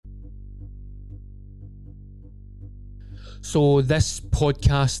So this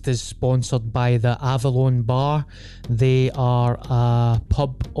podcast is sponsored by the Avalon Bar. They are a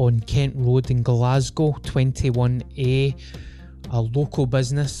pub on Kent Road in Glasgow, 21A. A local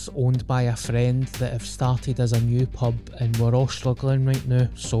business owned by a friend that have started as a new pub, and we're all struggling right now.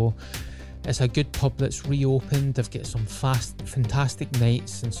 So it's a good pub that's reopened. They've got some fantastic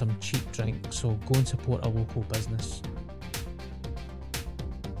nights and some cheap drinks. So go and support a local business.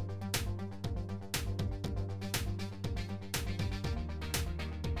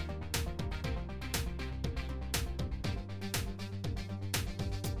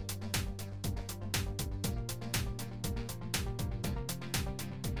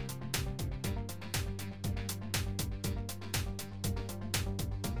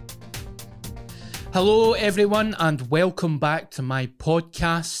 Hello everyone and welcome back to my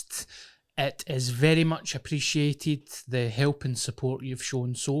podcast. It is very much appreciated, the help and support you've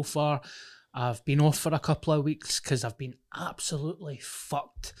shown so far. I've been off for a couple of weeks because I've been absolutely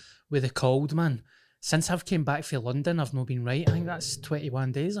fucked with the cold, man. Since I've came back from London, I've not been right. I think that's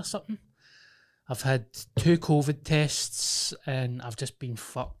 21 days or something. I've had 2 COVID tests and I've just been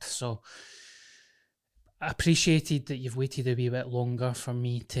fucked. So I appreciated that you've waited a wee bit longer for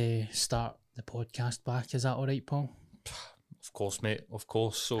me to start the podcast back. Is that all right, Paul? Of course, mate. Of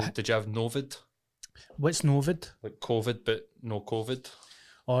course. So, did you have Novid? What's Novid? Like COVID, but no COVID.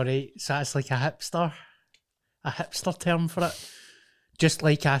 All right. So that's like a hipster term for it. Just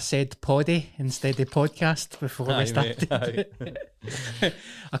like I said, poddy instead of podcast before we started.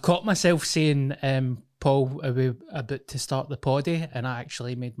 I caught myself saying, Paul, are we about to start the poddy? And I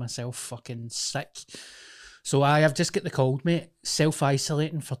actually made myself fucking sick. So I have just got the cold, mate.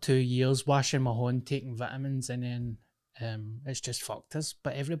 Self-isolating for 2 years, washing my hand, taking vitamins, and then it's just fucked us.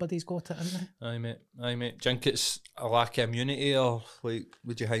 But everybody's got it, haven't they? Aye, mate. Do you think it's a lack of immunity, or like,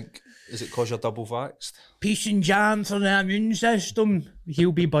 would you think, is it because you're double vaxxed? Peace and jam for the immune system.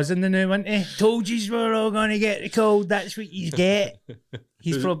 He'll be buzzing now, won't he? Told you we're all going to get the cold. That's what you get.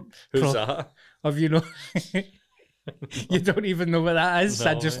 He's Who's that? Have you know? You don't even know what that is.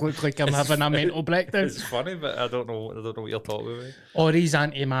 No, I just mate. look like I'm having a mental breakdown. It's funny, but I don't know what you're talking about. All these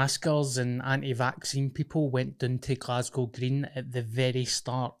anti-maskers and anti-vaccine people went down to Glasgow Green at the very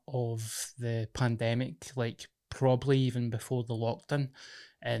start of the pandemic, like probably even before the lockdown.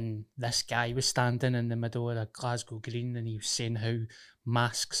 And this guy was standing in the middle of the Glasgow Green and he was saying how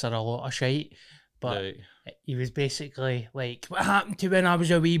masks are a lot of shite. But Right. he was basically like, what happened to when I was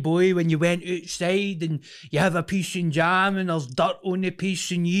a wee boy, when you went outside and you have a piece of jam and there's dirt on the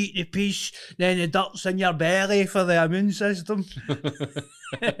piece and you eat the piece, then the dirt's in your belly for the immune system.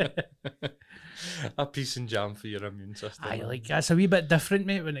 A piece and jam for your immune system. I like that's a wee bit different,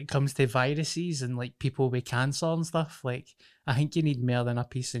 mate, when it comes to viruses and like people with cancer and stuff. Like, I think you need more than a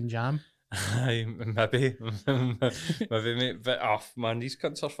piece and jam. Aye, maybe, mate. But man, these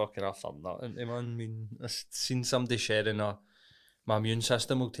cunts are fucking off on that, aren't they, man? I mean, I've seen somebody sharing my immune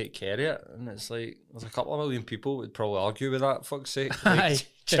system will take care of it, and it's like there's a couple of million people would probably argue with that. Fuck's sake, like, Aye.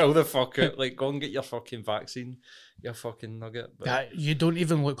 chill the fuck out. Like, go and get your fucking vaccine, your fucking nugget. But You don't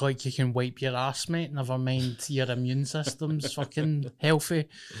even look like you can wipe your ass, mate. Never mind your immune system's fucking healthy.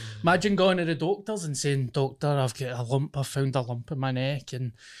 Imagine going to the doctors and saying, "Doctor, I've got a lump. I found a lump in my neck,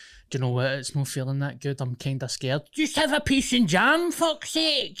 and do you know what? It's not feeling that good. I'm kind of scared." Just have a piece of jam, fuck's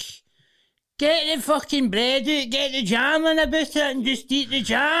sake. Get the fucking bread out, get the jam in about it, and just eat the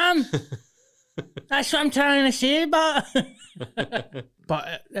jam. That's what I'm trying to say, but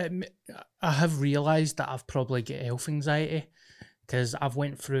I have realised that I've probably got elf anxiety because I've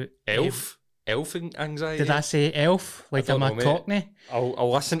went through elf anxiety. Did I say elf? Like I'm a cockney?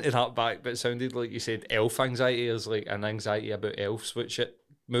 I'll listen to that back, but it sounded like you said elf anxiety is like an anxiety about elves, which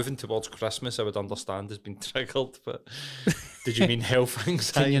moving towards Christmas I would understand has been triggered, but did you mean health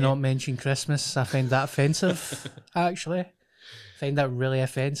anxiety? Can you not mention Christmas? I find that offensive, actually. I find that really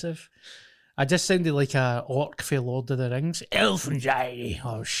offensive. I just sounded like a orc for Lord of the Rings. Elf anxiety.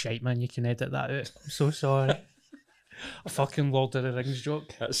 Oh, shite, man, you can edit that out. I'm so sorry. A fucking Lord of the Rings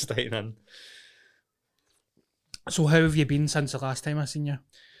joke. That's staying in. So how have you been since the last time I seen you?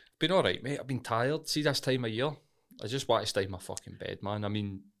 Been alright, mate. I've been tired. See, this time of year, I just want to stay in my fucking bed, man. I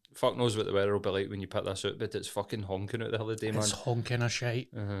mean, fuck knows what the weather will be like when you put this out, but it's fucking honking out the other day, man. It's honking a shite.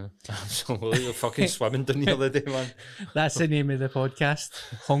 Absolutely. You're fucking swimming down the other day, man. That's the name of the podcast.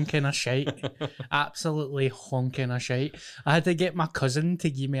 Honking a shite. Absolutely honking a shite. I had to get my cousin to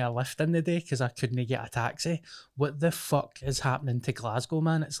give me a lift in the day because I couldn't get a taxi. What the fuck is happening to Glasgow,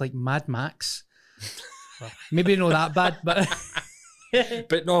 man? It's like Mad Max. Well, maybe not that bad, but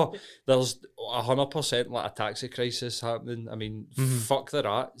But no, there's 100% like a taxi crisis happening. I mean, fuck the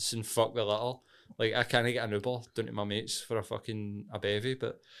rats and fuck the litter. Like, I can't get an Uber down to my mates for a bevy,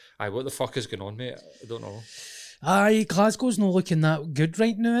 but what the fuck is going on, mate? I don't know. Aye, Glasgow's not looking that good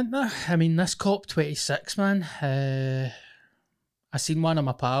right now, isn't there? I mean, this COP26, man. I seen one of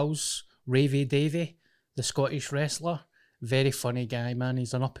my pals, Ravy Davy, the Scottish wrestler. Very funny guy, man.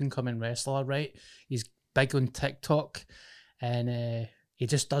 He's an up-and-coming wrestler, right? He's big on TikTok, and he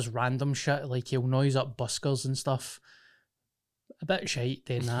just does random shit, like he'll noise up buskers and stuff. A bit shite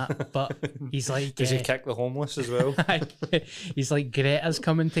doing that, but he's like... Does he kick the homeless as well? He's like, Greta's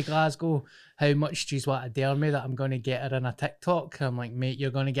coming to Glasgow. How much do you want to dare me that I'm going to get her in a TikTok? I'm like, mate,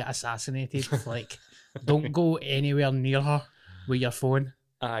 you're going to get assassinated. Like, don't go anywhere near her with your phone.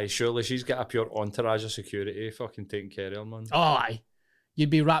 Aye, surely she's got a pure entourage of security fucking taking care of her, man. Oh, aye.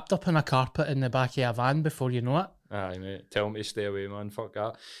 You'd be wrapped up in a carpet in the back of a van before you know it. Aye, mate. Tell me to stay away, man. Fuck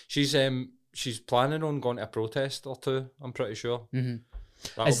that. She's planning on going to a protest or two, I'm pretty sure. Mm-hmm.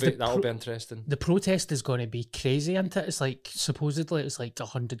 That'll be interesting. The protest is going to be crazy, isn't it? It's like, supposedly it's like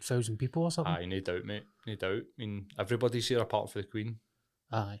 100,000 people or something. Aye, no doubt, mate. No doubt. I mean, everybody's here apart from the Queen.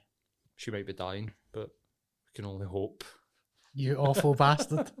 Aye. She might be dying, but we can only hope. You awful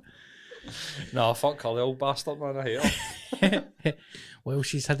bastard. Nah, fuck her, the old bastard, man. I hate her. Well,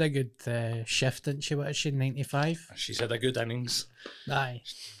 she's had a good shift, didn't she? What is she, 95? She's had a good innings. Aye.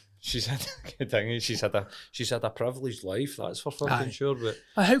 She's had a good innings. She's had a privileged life, that's for fucking sure.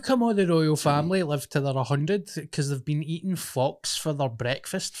 But how come all the royal family live to their 100? Because they've been eating fox for their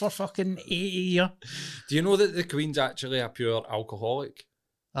breakfast for fucking 80 years. Do you know that the Queen's actually a pure alcoholic?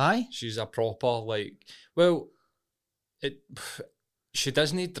 Aye. She's a proper, she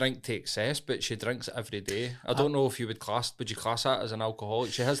doesn't drink to excess, but she drinks it every day. I don't know if you would class that as an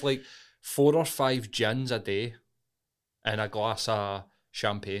alcoholic? She has like 4 or 5 gins a day and a glass of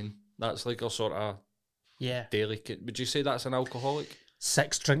champagne. That's like a sort of daily. Would you say that's an alcoholic?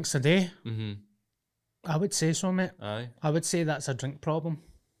 6 drinks a day? Mm-hmm. I would say so, mate. Aye. I would say that's a drink problem.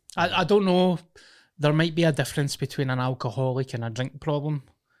 I don't know. There might be a difference between an alcoholic and a drink problem,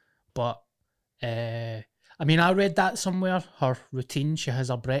 but I mean, I read that somewhere. Her routine, she has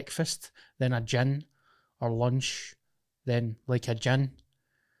a breakfast, then a gin, or lunch, then like a gin.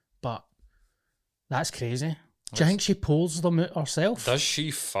 But that's crazy. Do you think she pulls them out herself? Does she?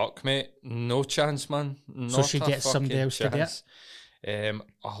 Fuck, mate. No chance, man. So she gets somebody else to get?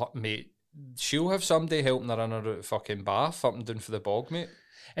 Mate, she'll have somebody helping her in her fucking bath up and down for the bog, mate.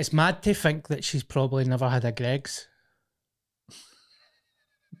 It's mad to think that she's probably never had a Greg's.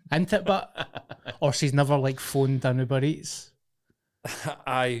 Isn't it? But or she's never like phoned in Uber Eats.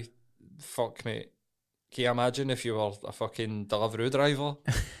 Aye, fuck, mate. Can you imagine if you were a fucking Deliveroo driver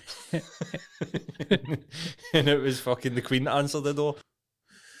and it was fucking the Queen that answered the door?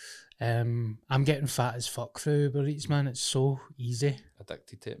 I'm getting fat as fuck through Uber Eats, man. It's so easy.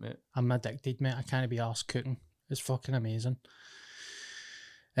 Addicted to it, mate. I'm addicted, mate. I can't be arsed cooking. It's fucking amazing.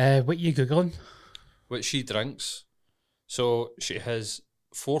 What you Googling? What she drinks. So she has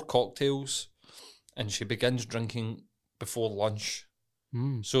 4 cocktails and she begins drinking before lunch.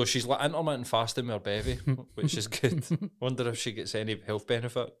 So she's like intermittent fasting with her bevy, which is good. Wonder if she gets any health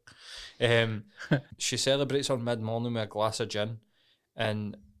benefit. She celebrates her mid-morning with a glass of gin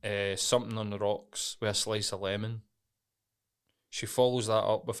and something on the rocks with a slice of lemon. She follows that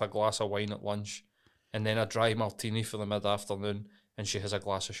up with a glass of wine at lunch and then a dry martini for the mid-afternoon, and she has a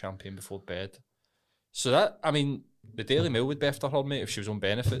glass of champagne before bed. So that, I mean, the Daily Mail would be after her, mate, if she was on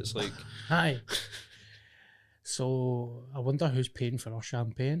benefits. Like, Aye. So I wonder who's paying for her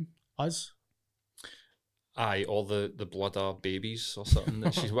champagne. Us? Aye, or the blood of babies or something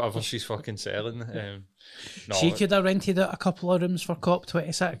that whatever she's fucking selling. No, she could have rented out a couple of rooms for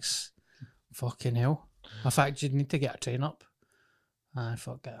COP26. Fucking hell. In fact, you'd need to get a train up. Aye,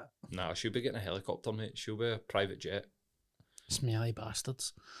 fuck that. Nah, she'll be getting a helicopter, mate. She'll be a private jet. Smelly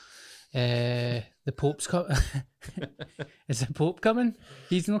bastards. The Pope's coming. Is the Pope coming?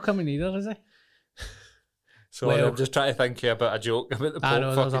 He's not coming either, is he? Sorry, I'm just trying to think about a joke about the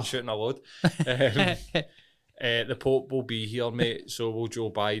Pope fucking shooting a load. The Pope will be here, mate. So will Joe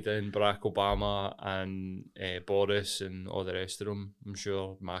Biden, Barack Obama, and Boris, and all the rest of them. I'm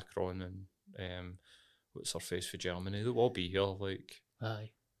sure Macron and what's her face for Germany. They'll all be here. Like,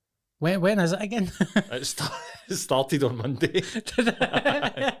 aye. When is it again? It started on Monday.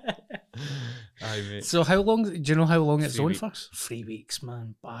 Aye, mate. So how long? Do you know how long it's 3 on weeks. for? 3 weeks,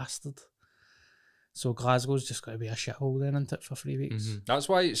 man, bastard. So Glasgow's just got to be a shithole then, isn't it, for 3 weeks? Mm-hmm. That's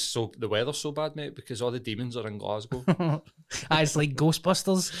why the weather's so bad, mate, because all the demons are in Glasgow. It's like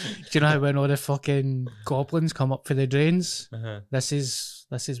Ghostbusters. Do you know how when all the fucking goblins come up for the drains? Uh-huh. This is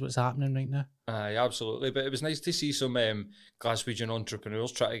what's happening right now. Aye, absolutely. But it was nice to see some Glaswegian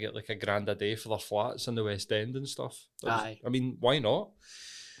entrepreneurs try to get like £1,000 a day for their flats in the West End and stuff. Aye. I mean, why not?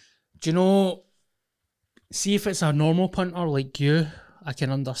 Do you know, see if it's a normal punter like you, I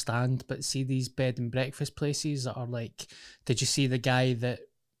can understand, but see these bed and breakfast places that are like, did you see the guy that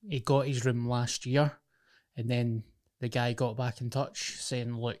he got his room last year and then the guy got back in touch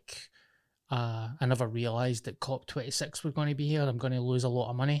saying, look, I never realised that COP26 was going to be here. I'm going to lose a lot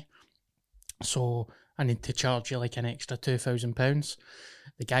of money. So I need to charge you like an extra £2,000.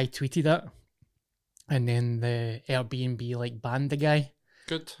 The guy tweeted it. And then the Airbnb like banned the guy.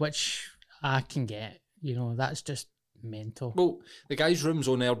 Good. Which I can get. You know, that's just mental. Well, the guy's room's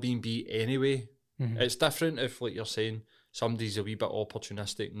on Airbnb anyway. Mhm. It's different if, like you're saying, somebody's a wee bit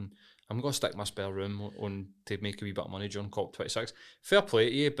opportunistic and I'm going to stick my spare room on to make a wee bit of money during COP26. Fair play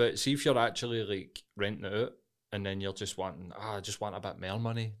to you, but see if you're actually like renting it out and then you're just wanting, I just want a bit more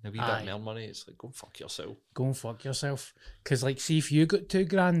money, a wee bit more money. It's like, go and fuck yourself. Go and fuck yourself. Because, like, see if you got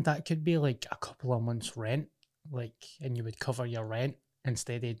 $2,000, that could be like a couple of months' rent, like, and you would cover your rent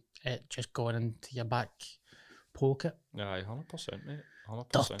instead of it just going into your back pocket. Aye, 100%, mate.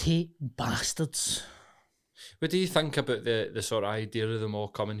 100%. Dirty bastards. What do you think about the sort of idea of them all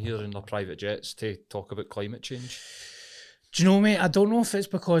coming here in their private jets to talk about climate change? Do you know, mate, I don't know if it's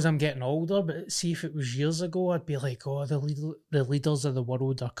because I'm getting older, but see if it was years ago, I'd be like, oh, the leaders of the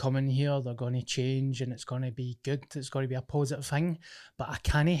world are coming here, they're going to change and it's going to be good, it's going to be a positive thing. But I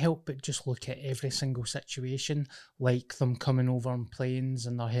can't help but just look at every single situation, like them coming over on planes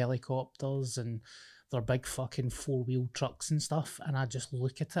and their helicopters and their big fucking 4-wheel trucks and stuff, and I just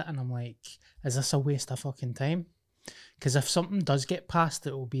look at it and I'm like, is this a waste of fucking time? Because if something does get passed,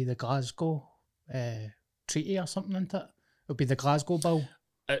 it will be the Glasgow Treaty or something, isn't it? It'll be the Glasgow Bill.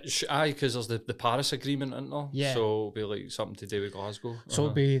 Aye, because there's the Paris Agreement, isn't there? Yeah. So it'll be like something to do with Glasgow. So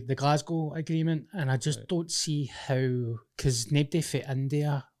it'll be the Glasgow Agreement, and I just don't see how, because nobody from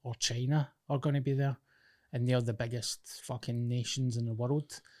India or China are going to be there, and they're the biggest fucking nations in the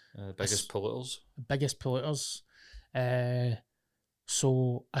world. Biggest polluters. Biggest polluters.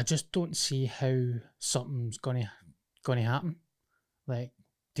 So I just don't see how something's going to happen. Like,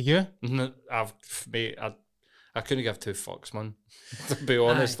 do you? Mate, I couldn't give two fucks, man. To be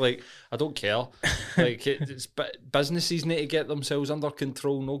honest, like, I don't care. Like, businesses need to get themselves under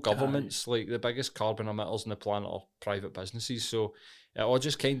control, no governments. Like, the biggest carbon emitters on the planet are private businesses. So it all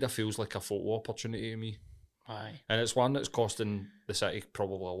just kind of feels like a photo opportunity to me. Aye. And it's one that's costing the city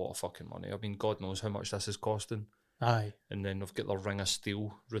probably a lot of fucking money. I mean, God knows how much this is costing. Aye. And then they've got their ring of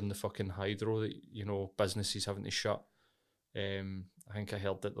steel running the fucking hydro that, you know, businesses having to shut. I think I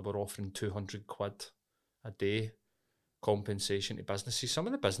heard that they were offering 200 quid a day compensation to businesses. Some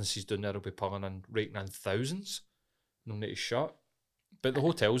of the businesses down there will be pulling in, raking in thousands. No need to shut. But the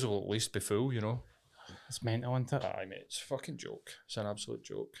hotels will at least be full, you know. It's mental, isn't it? Aye, mate, it's a fucking joke. It's an absolute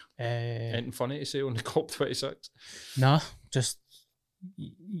joke. Anything funny to say on the COP26? Nah, just, do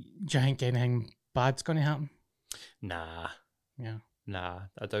you think anything bad's going to happen? Nah. Yeah. Nah,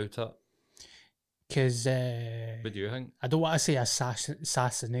 I doubt it. Because What do you think? I don't want to say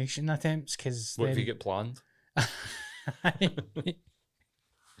assassination attempts, because What if you get planned?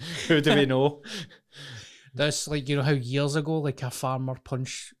 Who do we know? That's like, you know how years ago, like, a farmer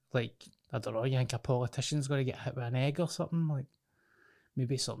punched, like, I don't know, you think a politician's going to get hit with an egg or something? Like,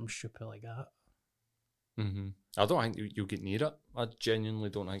 maybe something stupid like that. Mm-hmm. I don't think you'll get near it. I genuinely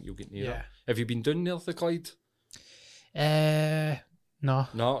don't think you'll get near Yeah. it. Have you been down near the Clyde? No.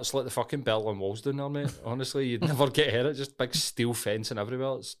 No, it's like the fucking Berlin Walls down there, mate. Honestly, you'd never get hit. It's just big steel fencing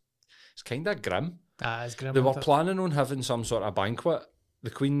everywhere. It's kind of grim. It's grim. They were planning on having some sort of banquet.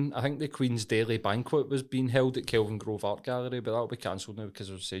 I think the Queen's daily banquet was being held at Kelvin Grove Art Gallery, but that'll be cancelled now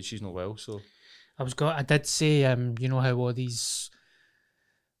because I've said she's not well. So I did say, you know how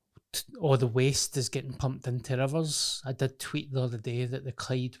all the waste is getting pumped into rivers. I did tweet the other day that the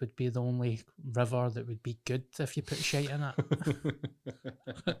Clyde would be the only river that would be good if you put shite in it.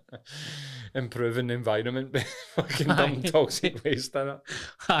 Improving the environment by fucking dumping toxic waste in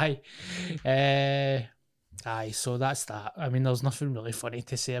it. Aye, so that's that. I mean, there's nothing really funny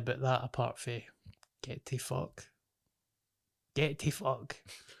to say about that apart from get to fuck. Get to fuck.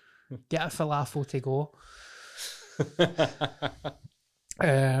 Get a falafel to go.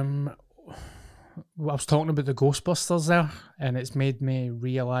 I was talking about the Ghostbusters there, and it's made me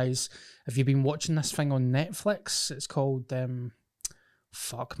realise, have you been watching this thing on Netflix? It's called,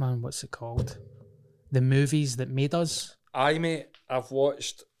 fuck man, what's it called? The Movies That Made Us. Aye, mate, I've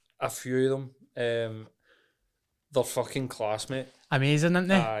watched a few of them. They're fucking class, mate. Amazing, isn't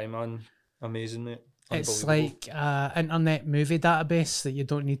they? Aye, man. Amazing, mate. It's like an internet movie database that you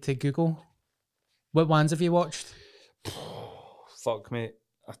don't need to Google. What ones have you watched? Fuck, mate.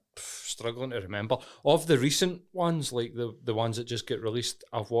 I'm struggling to remember. Of the recent ones, like the ones that just get released,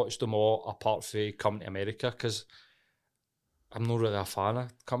 I've watched them all apart from Coming to America, because I'm not really a fan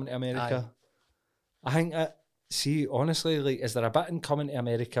of Coming to America. I think, see, honestly, like, is there a bit in Coming to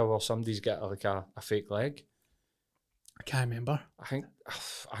America where somebody's got like a fake leg? I can't remember. I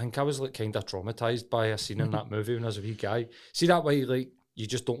think I was like kind of traumatized by a scene in that movie when I was a wee guy. See that way, like, you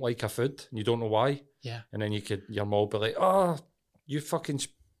just don't like a food and you don't know why. Yeah. And then your mom be like, oh, you fucking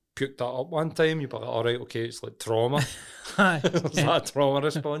puked that up one time. You'd be like, all right, okay, it's like trauma. It's that a trauma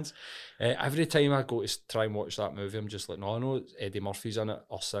response. Every time I go to try and watch that movie, I'm just like, no, I know Eddie Murphy's in it,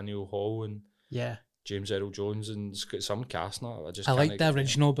 Arsenio Hall, and James Earl Jones, and it's got some cast now. I like the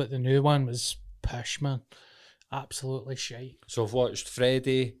original, but the new one was pish, man. Absolutely shite. So I've watched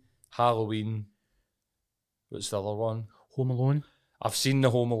Freddy, Halloween. What's the other one? Home Alone. I've seen the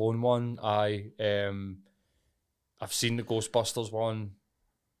Home Alone one. I've seen the Ghostbusters one.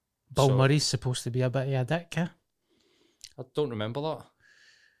 Bill Murray's supposed to be a bit of a dick, eh? I don't remember that.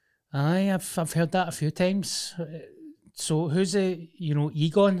 I've heard that a few times. So who's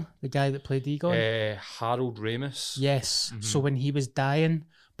Egon, the guy that played Egon? Harold Ramis. Yes. Mm-hmm. So when he was dying,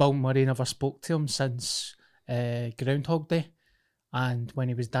 Bill Murray never spoke to him since Groundhog Day, and when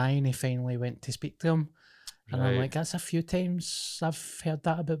he was dying, he finally went to speak to him. And I'm like, that's a few times I've heard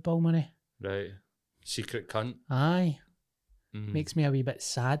that about Bill Murray. Right. Secret cunt. Aye. Mm. Makes me a wee bit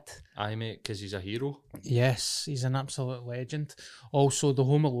sad. Aye, mate, because he's a hero. Yes, he's an absolute legend. Also, the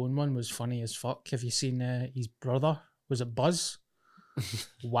Home Alone one was funny as fuck. Have you seen his brother? Was it Buzz?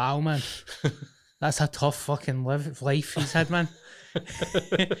 Wow, man. That's a tough fucking life he's had, man.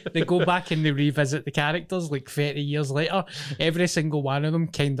 They go back and they revisit the characters like 30 years later. Every single one of them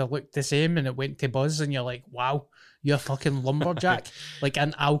kind of looked the same, and it went to Buzz, and you're like, wow, you're a fucking lumberjack. Like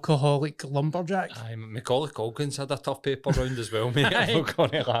an alcoholic lumberjack. Aye, Macaulay Culkin's had a tough paper round as well, mate. I'm not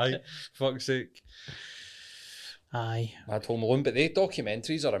gonna lie. Fuck's sake. Aye. Mad Home Alone, but the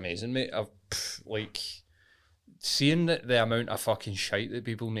documentaries are amazing, mate. Seeing the amount of fucking shite that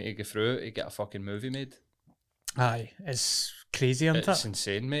people need to go through to get a fucking movie made. Aye, it's crazy, isn't it? It's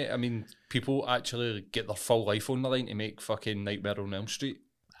insane, mate. I mean, people actually get their full life on the line to make fucking Nightmare on Elm Street.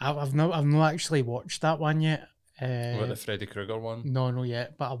 I've not actually watched that one yet. What, the Freddy Krueger one? No, not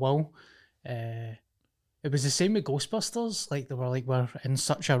yet, but I will. It was the same with Ghostbusters. Like, they were like, we're in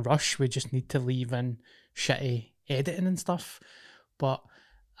such a rush, we just need to leave in shitty editing and stuff. But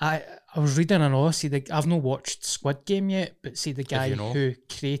I was reading an article. I've not watched Squid Game yet, but see, the guy who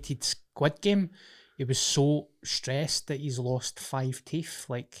created Squid Game, he was so stressed that he's lost 5 teeth,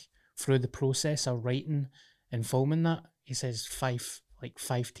 like, through the process of writing and filming that. He says 5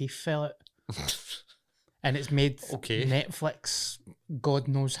 teeth fell out. And it's made Netflix, God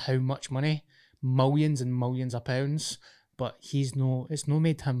knows how much money, millions and millions of pounds, but it's no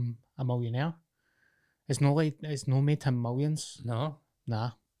made him a millionaire. It's no made him millions. No.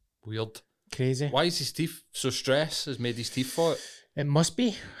 Nah. Weird. Crazy. Why is his teeth so stressed? Has made his teeth for it? It must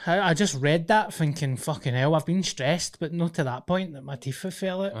be. I just read that thinking, fucking hell, I've been stressed, but not to that point that my teeth have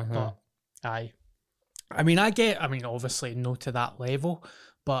fell out. But aye. I mean, obviously not to that level,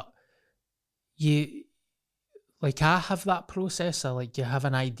 but I have that process of, like, you have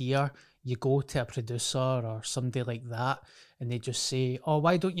an idea, you go to a producer or somebody like that, and they just say, oh,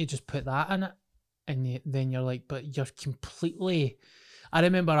 why don't you just put that in it? And then you're like, but you're completely... I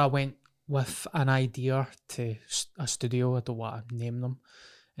remember I went with an idea to a studio, I don't want to name them,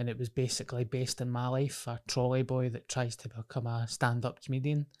 and it was basically based in my life, a trolley boy that tries to become a stand-up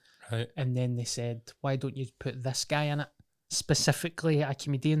comedian. Right. And then they said, why don't you put this guy in it? Specifically a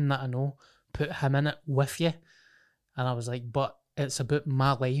comedian that I know, put him in it with you. And I was like, but it's about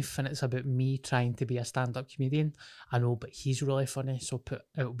my life and it's about me trying to be a stand-up comedian. I know, but he's really funny, so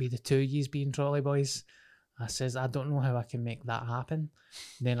it'll be the two of yous being trolley boys. I says, I don't know how I can make that happen.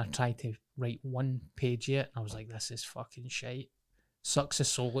 And then I tried to write 1 page yet, and I was like, this is fucking shite. Sucks the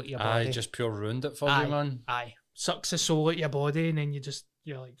soul out your body. Aye, just pure ruined it for you, man. Aye, sucks the soul out your body, and then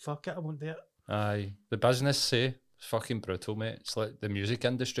you're like, fuck it, I won't do it. Aye, the business it's fucking brutal, mate. It's like the music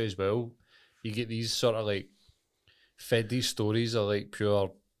industry as well. You get these sort of like fed these stories are like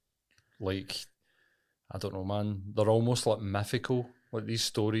pure, like, I don't know, man. They're almost like mythical, like these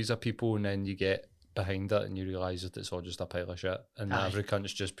stories of people, and then you get behind it and you realise that it's all just a pile of shit, and every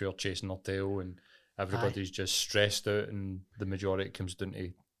cunt's just pure chasing their tail, and everybody's just stressed out, and the majority comes down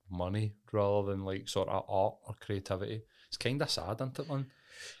to money rather than like sort of art or creativity. It's kind of sad, isn't it, man?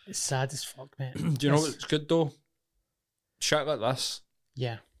 It's sad as fuck, mate. Do you know what's good though? Shit like this.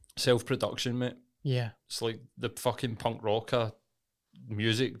 Yeah. Self-production, mate. Yeah. It's like the fucking punk rock of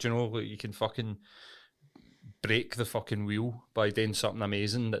music, do you know, like you can fucking break the fucking wheel by doing something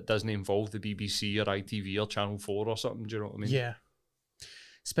amazing that doesn't involve the BBC or ITV or Channel 4 or something, do you know what I mean? Yeah.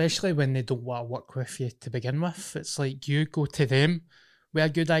 Especially when they don't want to work with you to begin with. It's like you go to them with a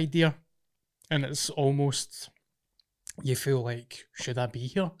good idea and it's almost, you feel like, should I be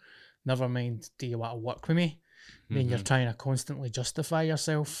here? Never mind, do you want to work with me? Then you're trying to constantly justify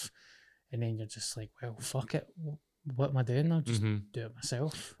yourself and then you're just like, well, fuck it. What am I doing? I'll just do it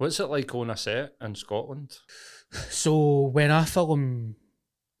myself. What's it like on a set in Scotland? So when I film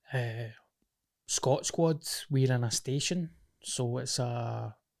Scot Squad, we're in a station. So it's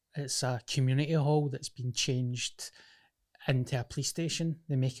a community hall that's been changed into a police station.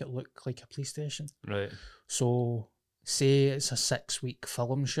 They make it look like a police station. Right. So say it's a 6-week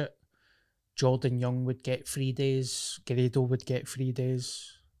film shoot. Jordan Young would get 3 days. Grado would get 3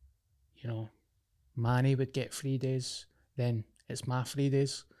 days. You know, Manny would get 3 days. Then it's my 3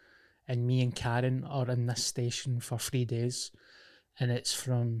 days. And me and Karen are in this station for 3 days. And it's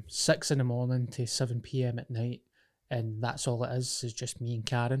from 6 in the morning to 7 p.m. at night. And that's all it is just me and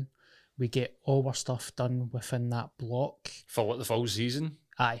Karen. We get all our stuff done within that block. For what, the full season?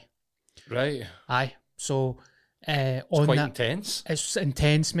 Aye. Right. Aye. So It's on quite that, intense. it's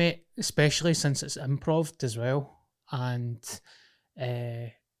intense, mate, especially since it's improv as well. And,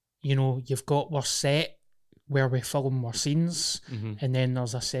 you know, you've got our set where we film our scenes, and then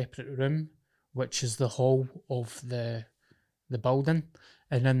there's a separate room, which is the hall of the building.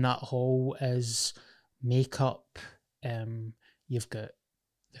 And in that hall is makeup. You've got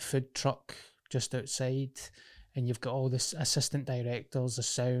the food truck just outside, and you've got all the assistant directors, the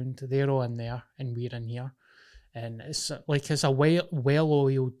sound, they're all in there, and we're in here. And it's like, it's a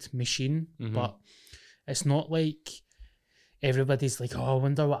well-oiled machine, but it's not like everybody's like, oh, I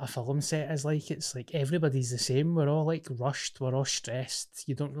wonder what a film set is like. It's like everybody's the same. We're all like rushed, we're all stressed.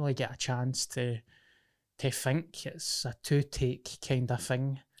 You don't really get a chance to think. It's a 2-take kind of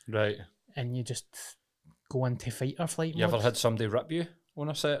thing. Right. And you just go into fight or flight You mode. ever had somebody rip you on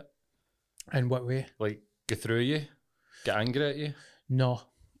a set? In what way? Like, go through you? Get angry at you? No.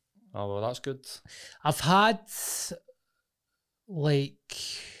 Oh, well, that's good. I've had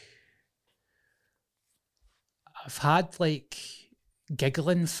like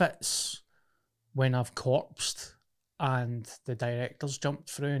giggling fits when I've corpsed and the director's jumped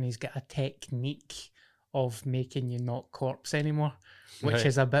through and he's got a technique of making you not corpse anymore, which Right.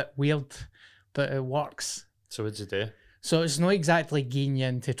 is a bit weird, but it works. So what'd you do? So it's not exactly getting you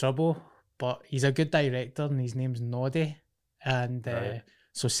into trouble, but he's a good director and his name's Noddy. And Right.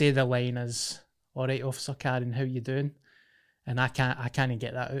 so say the line is, all right, Officer Karen, how you doing? And I can't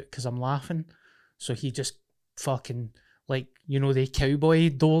get that out because I'm laughing. So he just fucking, like, you know, the cowboy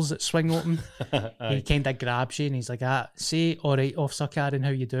doors that swing open? He kind of grabs you and he's like, say, all right, Officer Karen,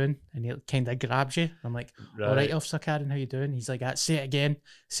 how you doing? And he kind of grabs you. I'm like, all right, Officer Karen, how you doing? He's like, say it again,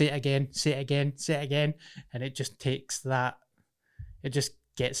 say it again, say it again, say it again. And it just takes that, it just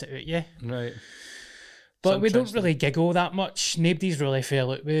gets it out you. Right. But we don't really giggle that much. Nobody's really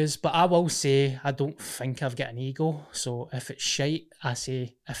fell out with us. But I will say, I don't think I've got an ego. So if it's shite, I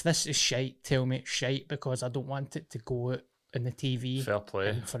say, if this is shite, tell me it's shite, because I don't want it to go out on the TV. Fair play.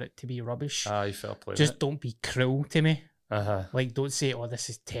 And for it to be rubbish. Aye, fair play. Just don't be cruel to me. Uh-huh. Like, don't say, oh, this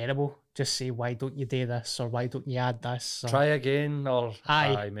is terrible. Just say, why don't you do this? Or why don't you add this? Or, Try again, or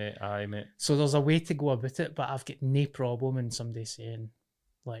Aye. Aye, mate. So there's a way to go about it, but I've got no problem in somebody saying,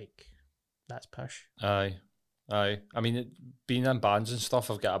 like, that's pish. Aye. I mean, being in bands and stuff,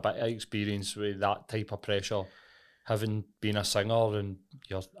 I've got a bit of experience with that type of pressure. Having been a singer and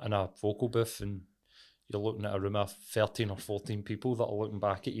you're in a vocal booth and you're looking at a room of 13 or 14 people that are looking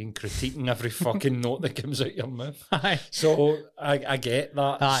back at you and critiquing every fucking note that comes out your mouth. Aye. So I get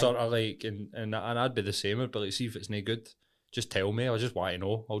that Aye. sort of like, and I'd be the same. I'd be like, see if it's no good, just tell me. I just want to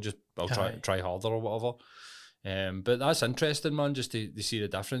know. I'll try harder or whatever. But that's interesting, man, just to see the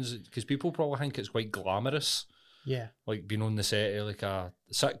difference, because people probably think it's quite glamorous. Yeah. Like being on the set of like a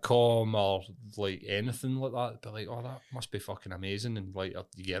sitcom or like anything like that, but like, oh, that must be fucking amazing, and like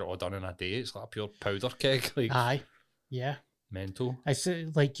you get it all done in a day. It's like a pure powder keg, like Aye. Yeah. mental. I say,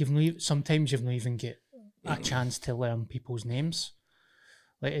 like, sometimes you've not even get a chance to learn people's names.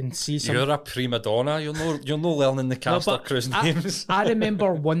 Like, and see some. You're a prima donna. You're no learning the cast or crew's names. I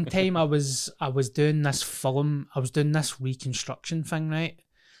remember one time I was doing this film. I was doing this reconstruction thing, right?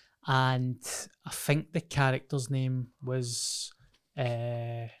 And I think the character's name was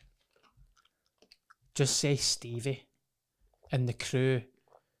just say Stevie, and the crew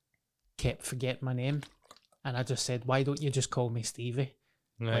kept forgetting my name, and I just said, why don't you just call me Stevie?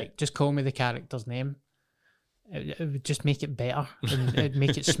 Right. Like, just call me the character's name. it would just make it better and it'd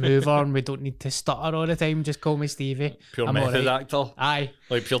make it smoother and we don't need to stutter all the time. Just call me Stevie. Pure I'm method alright. actor. Aye.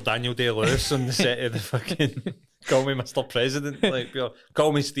 Like pure Daniel Day-Lewis on the set of the fucking Call Me Mr. President. Like pure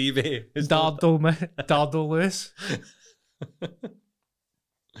Call Me Stevie. Dardo Lewis.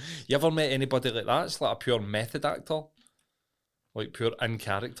 You ever met anybody like that? It's like a pure method actor. Like pure in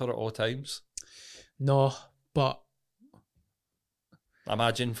character at all times. No, but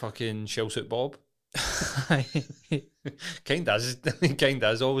Imagine fucking Shell Suit Bob. aye. Kinda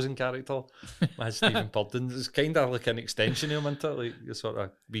is always in character. As Stephen Purden. It's kinda like an extension of him, isn't it? Like a sort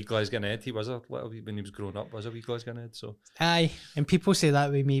of wee Glasgow Ed. He was a little wee, when he was growing up, was a wee Glasgow Ed, so Aye, and people say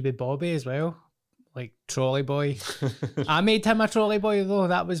that with me with Bobby as well, like Trolley Boy. I made him a Trolley Boy though.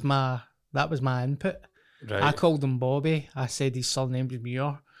 That was my input. right. I called him Bobby. I said his surname was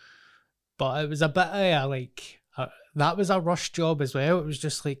Muir, but it was a bit of that was a rush job as well. It was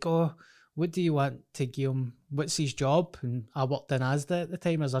just like, oh, what do you want to give him? What's his job? And I worked in Asda at the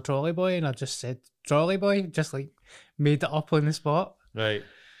time as a trolley boy, and I just said Trolley Boy, just like made it up on the spot. Right.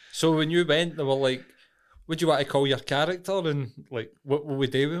 So when you went, they were like, what do you want to call your character? And like, what will we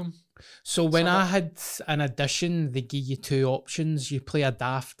do with him? So when I had an audition, they give you two options. You play a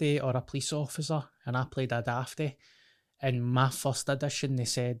dafty or a police officer, and I played a dafty. In my first audition, they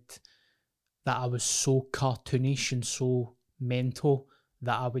said that I was so cartoonish and so mental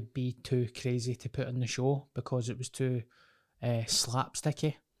that I would be too crazy to put on the show because it was too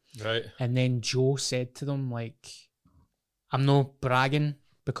slapsticky. Right. And then Joe said to them, like, I'm no bragging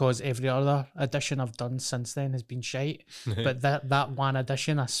because every other audition I've done since then has been shite. But that one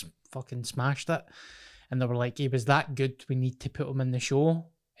audition, I fucking smashed it. And they were like, he was that good, we need to put him in the show.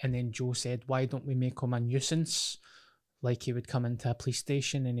 And then Joe said, why don't we make him a nuisance? Like he would come into a police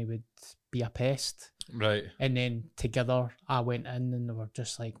station and he would be a pest. Right. And then together I went in and they were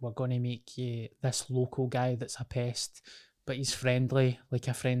just like, we're going to make you this local guy that's a pest, but he's friendly, like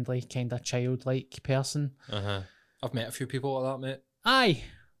a friendly kind of childlike person. I've met a few people like that, mate. Aye,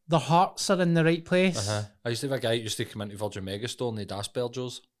 their hearts are in the right place. I used to have a guy who used to come into Virgin Megastore and they'd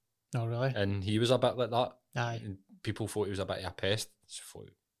Asperger's, Oh, really? and he was a bit like that. Aye. And people thought he was a bit of a pest. So I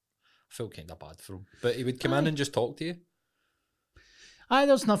felt kind of bad for him. But he would come in and just talk to you. Aye,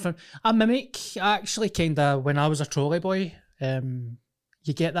 there's nothing. A mimic, actually, kind of, when I was a trolley boy,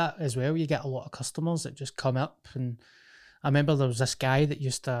 you get that as well. You get a lot of customers that just come up. And I remember there was this guy that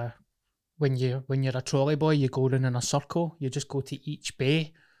used to, when you're a trolley boy, you go in a circle. You just go to each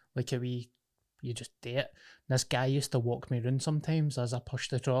bay, like you just do it. And this guy used to walk me around sometimes as I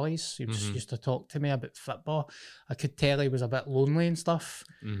pushed the trolleys. He just used to talk to me about football. I could tell he was a bit lonely and stuff.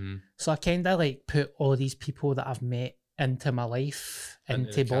 So I kind of like put all these people that I've met into my life,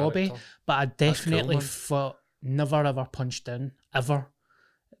 into Bobby. character. But I definitely man. thought, never ever punched down, ever.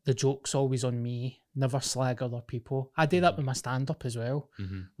 The joke's always on me. Never slag other people. I do that with my stand-up as well.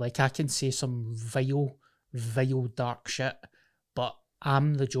 Like I can say some vile dark shit, but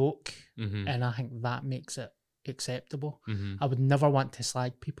I'm the joke, and I think that makes it acceptable. I would never want to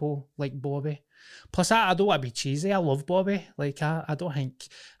slag people like Bobby. Plus, I don't want to be cheesy. I love Bobby. Like I don't think,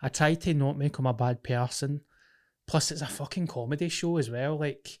 I try to not make him a bad person. Plus, it's a fucking comedy show as well.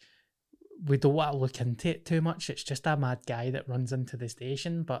 Like, we don't want to look into it too much. It's just a mad guy that runs into the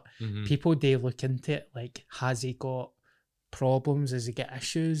station. But people do look into it. Like, has he got problems? Has he got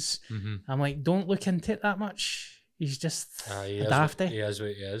issues? I'm like, don't look into it that much. He's just a dafty. He is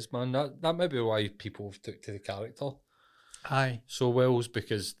what he is, man. That might be why people have took to the character Aye. so well, is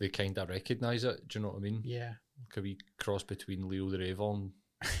because they kind of recognise it. Do you know what I mean? Yeah. Like a wee cross between Leo the Raver and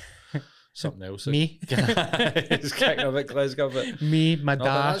something else. Me. It's kind of a bit Glasgow, but Me, my no, but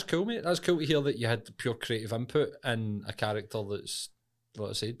dad. that's cool, mate. That's cool to hear that you had pure creative input in a character that's,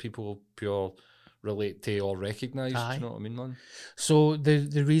 like I said, people pure relate to or recognise. Do Aye. you know what I mean, man? So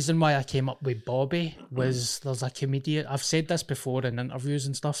the reason why I came up with Bobby was there's a comedian, I've said this before in interviews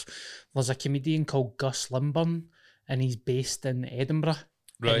and stuff, there's a comedian called Gus Limburn and he's based in Edinburgh.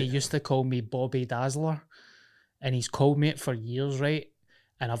 Right. And he used to call me Bobby Dazzler and he's called me it for years, right?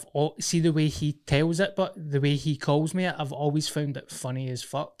 And see the way he tells it, but the way he calls me it, I've always found it funny as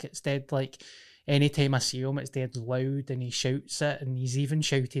fuck. It's dead like, anytime I see him, it's dead loud and he shouts it, and he's even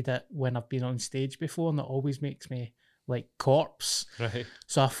shouted it when I've been on stage before, and it always makes me like corpse. Right.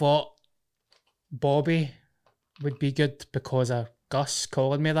 So I thought Bobby would be good because of Gus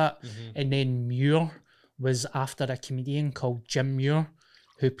calling me that. And then Muir was after a comedian called Jim Muir,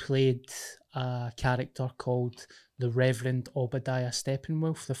 who played a character called the Reverend Obadiah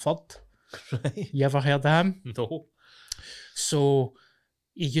Steppenwolf the Third. Right. You ever heard of him? No. So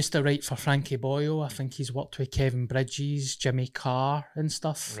he used to write for Frankie Boyle. I think he's worked with Kevin Bridges, Jimmy Carr and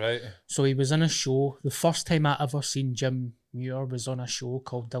stuff. Right. So he was in a show. The first time I ever seen Jim Muir was on a show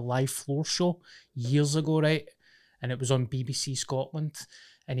called The Live Floor Show years ago, right? And it was on BBC Scotland.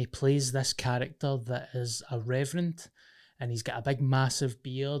 And he plays this character that is a reverend. And he's got a big massive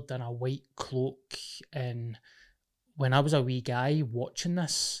beard and a white cloak. And when I was a wee guy watching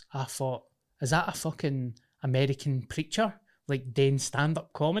this, I thought, is that a fucking American preacher? Like doing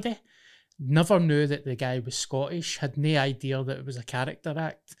stand-up comedy? Never knew that the guy was Scottish. Had no idea that it was a character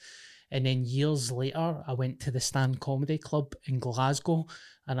act. And then years later, I went to the Stand Comedy Club in Glasgow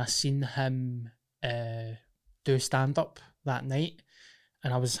and I seen him do stand-up that night.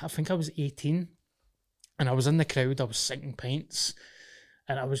 And I think I was 18 and I was in the crowd. I was sinking pints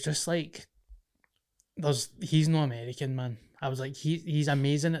and I was just like, he's no American, man. I was like, he's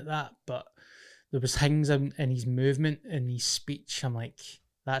amazing at that, but there was things in his movement and his speech. I'm like,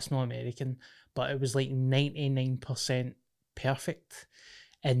 that's not American. But it was like 99% perfect.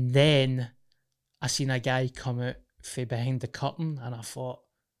 And then I seen a guy come out from behind the curtain and I thought,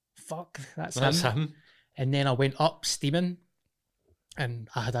 fuck, that's him. And then I went up steaming and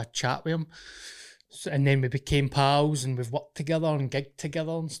I had a chat with him. And then we became pals and we've worked together and gigged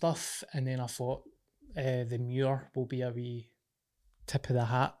together and stuff. And then I thought the Muir will be a wee tip of the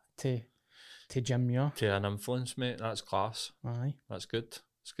hat to Jim Muir. To an influence, mate. That's class. Aye. That's good.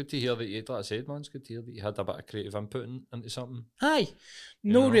 It's good to hear that you, like I said, man, it's good to hear that you had a bit of creative input into something. Aye.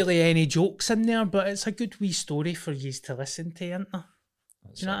 No really any jokes in there, but it's a good wee story for you to listen to, isn't there?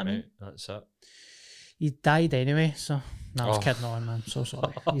 That's Do you know what I mean? That's it. He died anyway, so... No, I was kidding on, man. So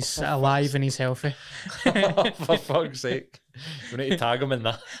sorry. He's alive and he's healthy. For fuck's sake. We need to tag him in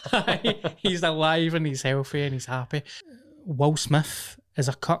that. He's alive and he's healthy and he's happy. Will Smith is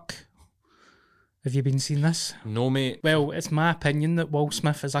a cuck. Have you been seeing this? No, mate. Well, it's my opinion that Will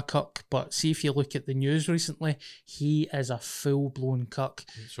Smith is a cuck, but see if you look at the news recently, he is a full-blown cuck.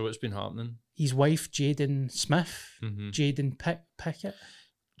 So what's been happening? His wife, Jaden Smith, Jaden Pickett.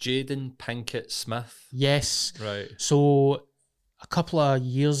 Jaden Pinkett Smith? Yes. Right. So a couple of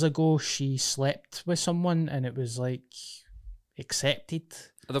years ago, she slept with someone and it was like accepted.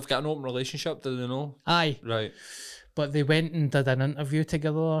 They've got an open relationship, do they know? Aye. Right. But they went and did an interview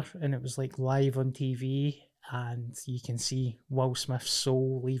together and it was like live on TV and you can see Will Smith's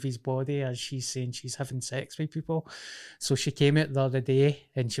soul leave his body as she's saying she's having sex with people. So she came out the other day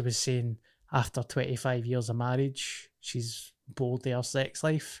and she was saying after 25 years of marriage, she's bored of her sex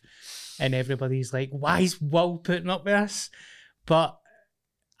life. And everybody's like, why is Will putting up with us? But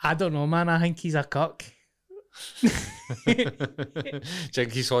I don't know, man. I think he's a cuck.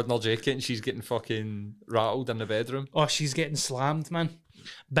 Jinky's holding her jacket and she's getting fucking rattled in the bedroom. Oh, she's getting slammed, man.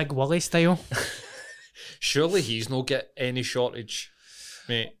 Big Willie style. Surely he's not get any shortage,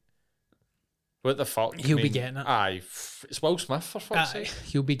 mate. What the fuck? He'll be getting it. Aye, it's Will Smith for fuck's sake.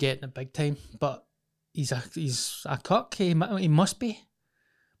 He'll be getting it big time. But he's a cuck. He must be.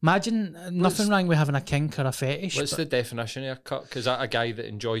 Imagine nothing wrong with having a kink or a fetish. What's the definition of a cuck? Is that a guy that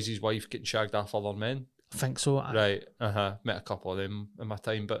enjoys his wife getting shagged off other men? I think so. Right. Met a couple of them in my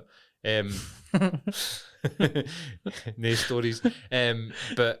time, but no stories.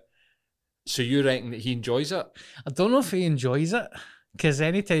 But so you reckon that he enjoys it? I don't know if he enjoys it because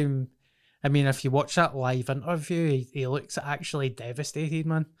anytime, I mean, if you watch that live interview, he looks actually devastated,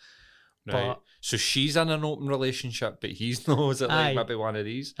 man. Right. But, so she's in an open relationship, but he's not. Is it like maybe one of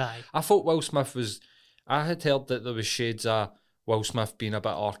these? Aye. I thought Will Smith was. I had heard that there was shades of Will Smith being a bit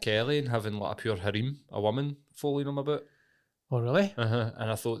R. Kelly and having like a pure harem, a woman following him about. Oh, really?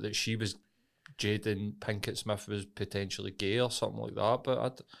 And I thought that she was, Jaden Pinkett Smith was potentially gay or something like that,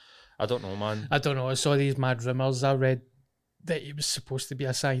 but I don't know, man. I don't know. I saw these mad rumours. I read that he was supposed to be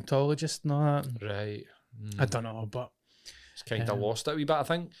a Scientologist and all that. Right. I don't know, but it's kind of lost it a wee bit. I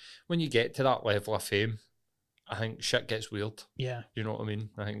think when you get to that level of fame, I think shit gets weird. Yeah. You know what I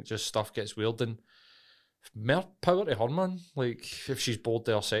mean? I think just stuff gets weird and more power to her, man. Like, if she's bored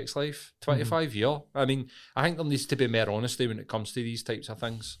of her sex life, 25 year. I mean, I think there needs to be more honesty when it comes to these types of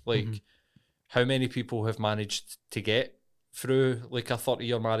things. Like, how many people have managed to get through like a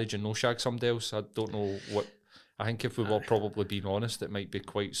 30-year marriage and no shag somebody else? I don't know what. I think if we were probably being honest, it might be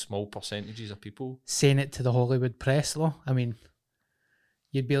quite small percentages of people. Saying it to the Hollywood press, though, I mean,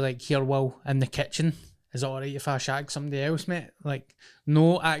 you'd be like, here, Will, in the kitchen. Is it alright if I shag somebody else, mate? Like,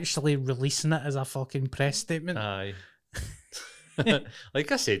 no actually releasing it as a fucking press statement. Aye.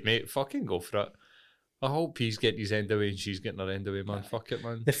 Like I said, mate, fucking go for it. I hope he's getting his end away and she's getting her end away, man. Fuck it,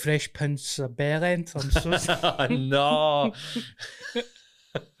 man. The Fresh Prince of Bel-Air. I'm so sorry. No.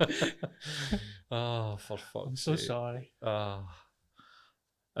 Oh, for fuck's sake. I'm so sorry.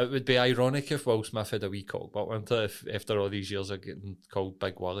 It would be ironic if Will Smith had a wee cock, but wouldn't it, if after all these years of getting called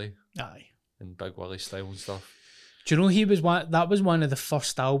Big Willie Aye. and Big Willie style and stuff. Do you know that was one of the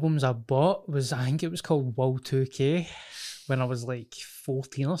first albums I bought, I think it was called Will 2K when I was like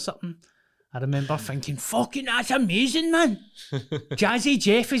 14 or something. I remember thinking, fucking that's amazing, man. Jazzy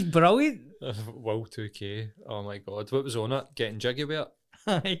Jeff is brilliant. Will 2K. Oh my god. What was on it? Getting Jiggy with it?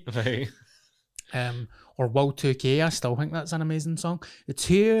 Aye. Right. Or Will 2K, I still think that's an amazing song. It's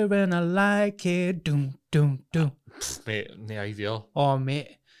here and I like it. Doom, doom, doom. Mate, no idea. Oh,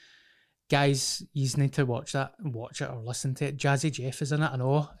 mate. Guys, you need to watch it or listen to it. Jazzy Jeff is in it, I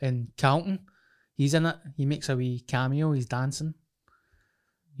know. And Carlton, he's in it. He makes a wee cameo. He's dancing.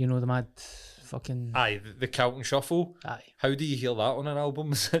 You know, the mad fucking... Aye, the Carlton Shuffle. Aye. How do you hear that on an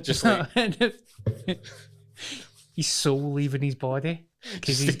album? Is it just like... His soul leaving his body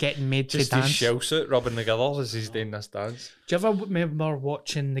because he's getting made to just dance. his shell suit rubbing together as he's doing this dance. Do you ever remember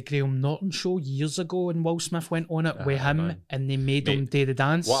watching the Graham Norton show years ago and Will Smith went on it with him man. and they made him do the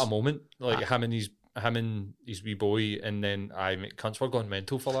dance? What a moment. Like him and his wee boy, and then mate, cunts were going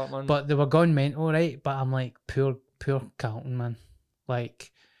mental for that, man. But they were going mental, right? But I'm like, poor Carlton, man.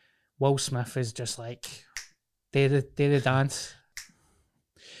 Like, Will Smith is just like, do the dance.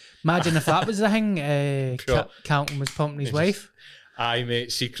 Imagine if that was the thing, Carlton was pumping his wife. Aye,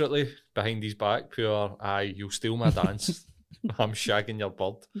 mate, secretly, behind his back, pure, aye, you'll steal my dance. I'm shagging your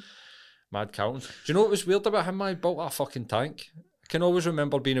bird. Mad Carlton. Do you know what was weird about him? I built a fucking tank. I can always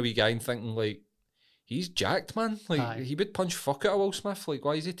remember being a wee guy and thinking, like, he's jacked, man. Like, aye. He would punch fuck out of Will Smith. Like,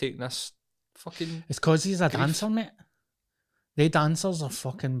 why is he taking this fucking... It's because he's a dancer, mate. They dancers are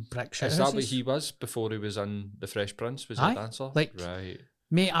fucking brick shit. Is that what he was before he was in The Fresh Prince? Was he a dancer? Like, right.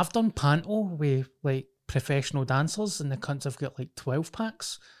 Mate, I've done panto with, like, professional dancers and the cunts have got, like, 12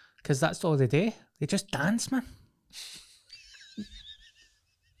 packs because that's all they do. They just dance, man.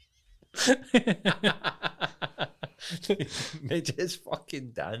 They just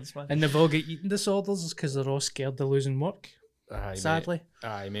fucking dance, man. And they've all got eating disorders because they're all scared of losing work. Aye, sadly. Mate.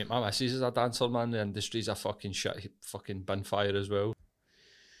 Aye, mate. My missus is a dancer, man. The industry's a fucking shit, fucking bin fire as well.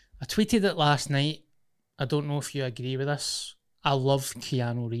 I tweeted it last night. I don't know if you agree with this. I love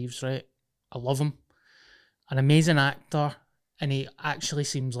Keanu Reeves, right? I love him. An amazing actor, and he actually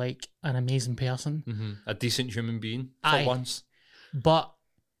seems like an amazing person. Mm-hmm. A decent human being for Aye. once. But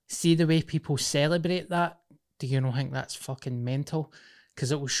see the way people celebrate that? Do you not think that's fucking mental?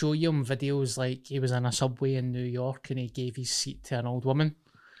 Because it will show you in videos like he was in a subway in New York and he gave his seat to an old woman.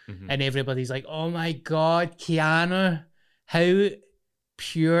 Mm-hmm. And everybody's like, oh my God, Keanu, how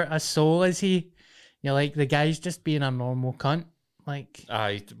pure a soul is he? You're like, the guy's just being a normal cunt. Like,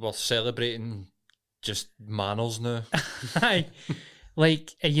 aye, we're celebrating just manners now. aye.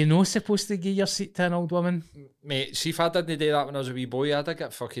 Like, are you not supposed to give your seat to an old woman? Mate, see if I didn't do that when I was a wee boy, I'd have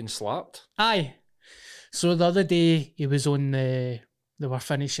got fucking slapped. Aye. So the other day, he was on they were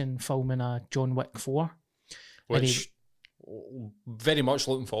finishing filming a John Wick 4. Which, very much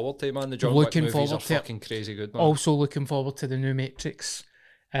looking forward to, man. The John Wick movies are fucking crazy good, man. Also looking forward to the new Matrix.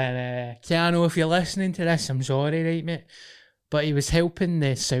 And Keanu, if you're listening to this, I'm sorry, right, mate? But he was helping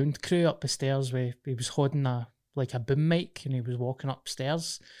the sound crew up the stairs. He was holding a boom mic and he was walking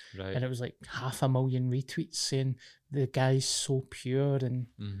upstairs. Right. And it was like 500,000 retweets saying the guy's so pure. And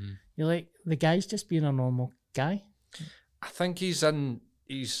you're like, the guy's just being a normal guy. I think he's like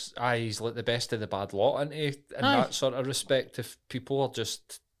the best of the bad lot, isn't he? In that sort of respect, if people are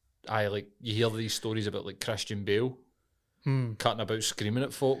just, like, you hear these stories about like Christian Bale cutting about screaming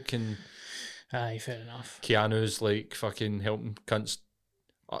at folk, and aye, fair enough. Keanu's like fucking helping cunts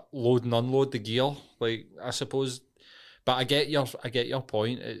load and unload the gear, like, I suppose. But I get your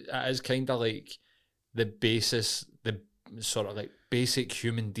point. It is kind of like the sort of like basic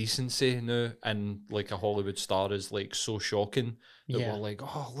human decency now, and like a Hollywood star is like so shocking that we're like,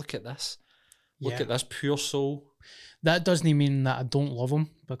 oh, look at this. Look at this pure soul. That doesn't mean that I don't love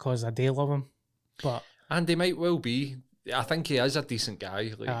him, because I do love him. And he might well be. I think he is a decent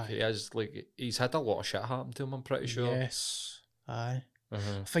guy. Like, he is, like, he's had a lot of shit happen to him, I'm pretty sure. Yes. Aye. I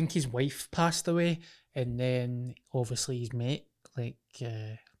think his wife passed away, and then obviously his mate, like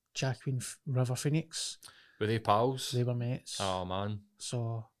Jacqueline River Phoenix. Were they pals? They were mates. Oh man.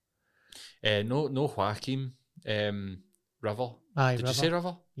 So no Joaquin. River. Aye, did you say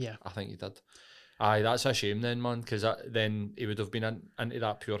River? Yeah. I think you did. Aye, that's a shame then, man, because then he would have been into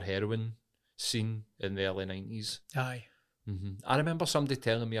that pure heroin scene in the early 90s. Aye. I remember somebody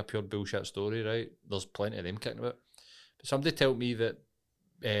telling me a pure bullshit story, right? There's plenty of them kicking about. But somebody told me that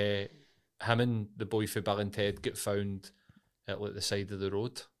him and the boy for Bill and Ted get found at like the side of the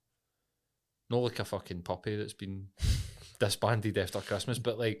road. Not like a fucking puppy that's been disbanded after Christmas,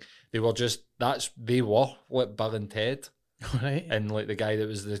 but like they were like Bill and Ted, Right. and like the guy that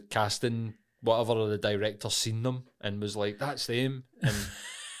was the casting whatever, or the director seen them and was like, that's them.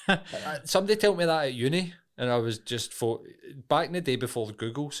 And somebody told me that at uni, and I was just thought, back in the day before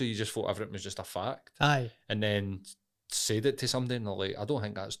Google, so you just thought everything was just a fact. Aye. And then said it to somebody and they're like, I don't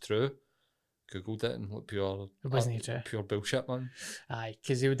think that's true. Googled it and like It wasn't true. pure bullshit, man. Aye,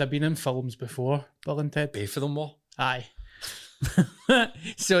 because they would have been in films before, Bill and Ted. Both of them were. Aye.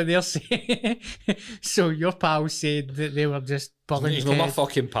 So they're saying, so your pal said that they were just Bill and He's Ted. not my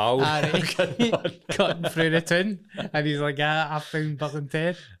fucking pal. Aye. Cutting through the tin, and he's like, I found Bill and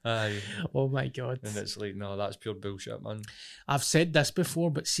Ted. Aye. Oh my god. And it's like, no, that's pure bullshit, man. I've said this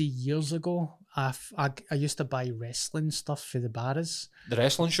before, but see, years ago, I used to buy wrestling stuff for the bars. The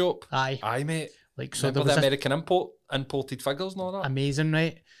wrestling shop? Aye. Aye, mate. Like, so Remember there was the this American imported figures and all that? amazing,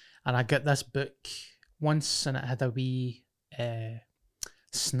 right? And I got this book once, and it had a wee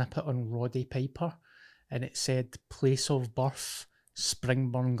snippet on Roddy Piper, and it said place of birth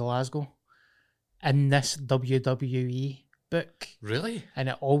Springburn, Glasgow, in this WWE book. Really? And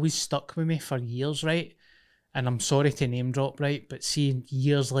it always stuck with me for years, right? And I'm sorry to name drop, right? But see,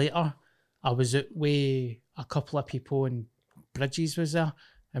 years later, I was out with a couple of people, and Bridges was there,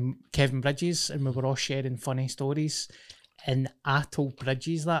 and Kevin Bridges, and we were all sharing funny stories. And I told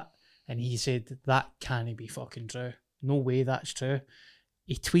Bridges that, and he said, that can't be fucking true. No way that's true.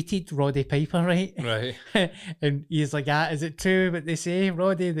 He tweeted Roddy Piper, right? Right. And he's like, is it true what they say,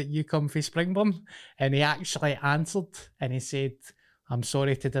 Roddy, that you come from Springburn? And he actually answered, and he said, I'm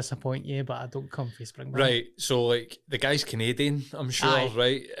sorry to disappoint you, but I don't come from Springburn. Right, so like the guy's Canadian, I'm sure, Aye.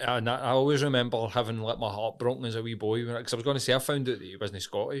 right? And I always remember having like my heart broken as a wee boy, because I was going to say I found out that he wasn't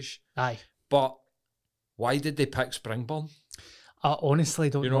Scottish, Aye. but why did they pick Springburn? I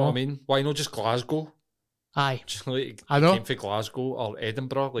honestly don't know. You know what I mean? Why not just Glasgow? Aye. Just like I know. came from Glasgow or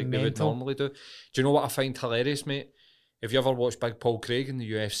Edinburgh, like they would Mental. normally do. Do you know what I find hilarious, mate? Have you ever watched Big Paul Craig in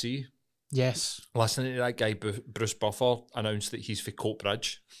the UFC? Yes. Listening to that guy Bruce Buffer announce that he's for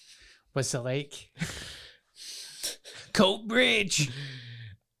Coatbridge. What's it like? Coatbridge.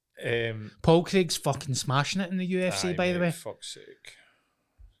 Paul Craig's fucking smashing it in the UFC, Aye, by the mate, way. fuck's sake.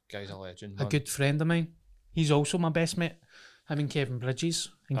 Guy's a legend, A man. good friend of mine. He's also my best mate. Him and Kevin Bridges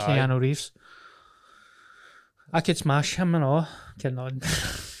and Aye. Keanu Reeves. I could smash him and all. Kidding on.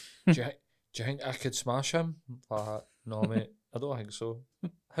 Do you think I could smash him? No, mate. I don't think so.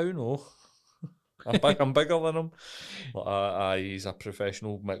 How no? I'm bigger than him. He's a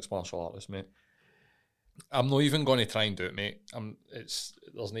professional mixed martial artist, mate. I'm not even going to try and do it, mate. There's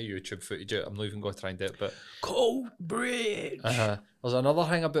no YouTube footage out. I'm not even going to try and do it. But Coatbridge. there's another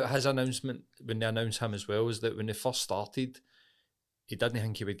thing about his announcement when they announced him as well, is that when they first started, he didn't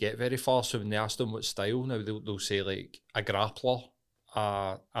think he would get very far. So when they asked him what style, now they'll say like a grappler,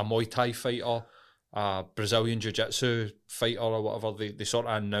 a Muay Thai fighter, a Brazilian Jiu-Jitsu fighter or whatever. They sort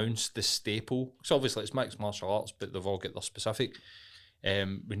of announced the staple. So obviously it's mixed martial arts, but they've all got their specific.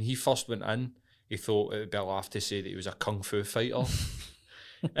 When he first went in, he thought it would be a laugh to say that he was a kung fu fighter.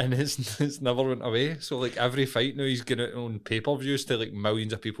 And it's never went away. So like every fight now he's getting it on pay-per-views to like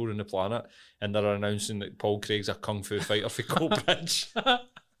millions of people on the planet, and they're announcing that Paul Craig's a kung fu fighter for Coatbridge.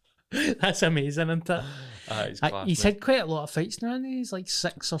 That's amazing, isn't it? He's class, He's mate. had quite a lot of fights now, hasn't he? He's like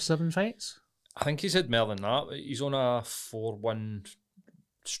 6 or 7 fights. I think he's had more than that. He's on a 4-1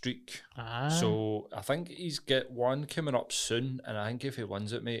 streak. So I think he's got one coming up soon, and I think if he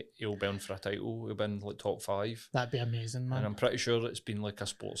wins it, mate, he'll be on for a title. He'll be in like top 5. That'd be amazing, man. And I'm pretty sure it's been like a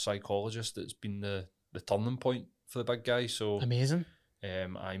sports psychologist that's been the turning point for the big guy. So Amazing.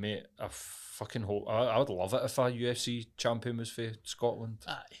 I mate, I fucking hope I would love it if a UFC champion was for Scotland.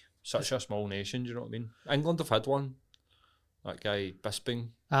 Aye. Such a small nation, do you know what I mean? England have had one. That guy Bisping.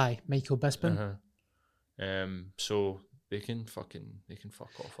 Aye, Michael Bisping. So they can fuck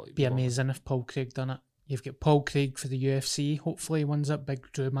off. Like Be amazing if Paul Craig done it. You've got Paul Craig for the UFC. Hopefully he wins it.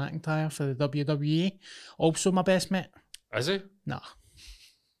 Big Drew McIntyre for the WWE. Also my best mate. Is he? Nah.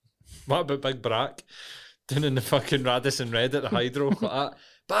 What about Big Brack down in the fucking Radisson Red at the Hydro like that?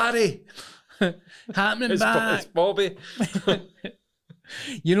 Barry! Happening It's back. Bobby.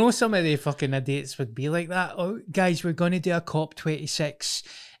 You know, some of the fucking idiots would be like that. Oh, guys, we're going to do a COP26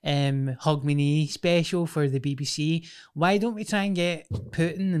 Hug Me Knee special for the BBC. Why don't we try and get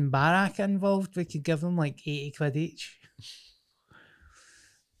Putin and Barack involved? We could give them like 80 quid each.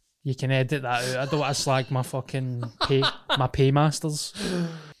 You can edit that out. I don't want to slag my fucking my paymasters.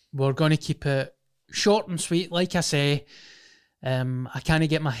 We're going to keep it short and sweet. Like I say, I can't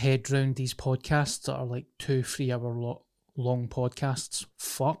get my head round these podcasts that are like 2-3 hour long podcasts.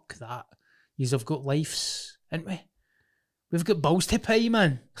 Fuck that. Yous have got lives, ain't we? We've got bills to pay,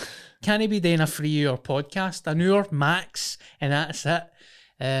 man. Can't be doing a 3 hour podcast, an hour max, and that's it.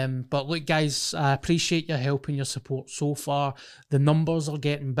 But look, guys, I appreciate your help and your support so far. The numbers are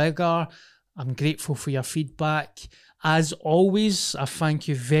getting bigger. I'm grateful for your feedback. As always, I thank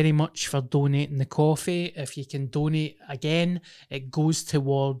you very much for donating the coffee. If you can donate again, it goes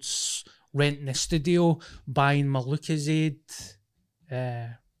towards renting the studio, buying my Lucozade,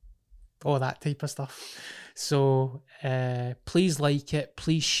 all that type of stuff. So please like it,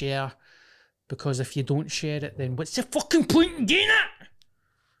 please share, because if you don't share it, then what's the fucking point in doing it?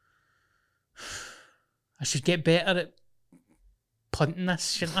 I should get better at punting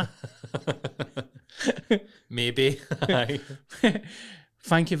this, shouldn't I? Maybe.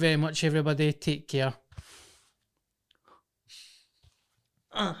 Thank you very much, everybody. Take care.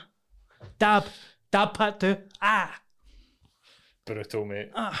 Dab part 2. Brutal,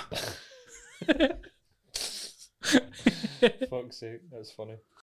 mate. Fuck's sake, that's funny.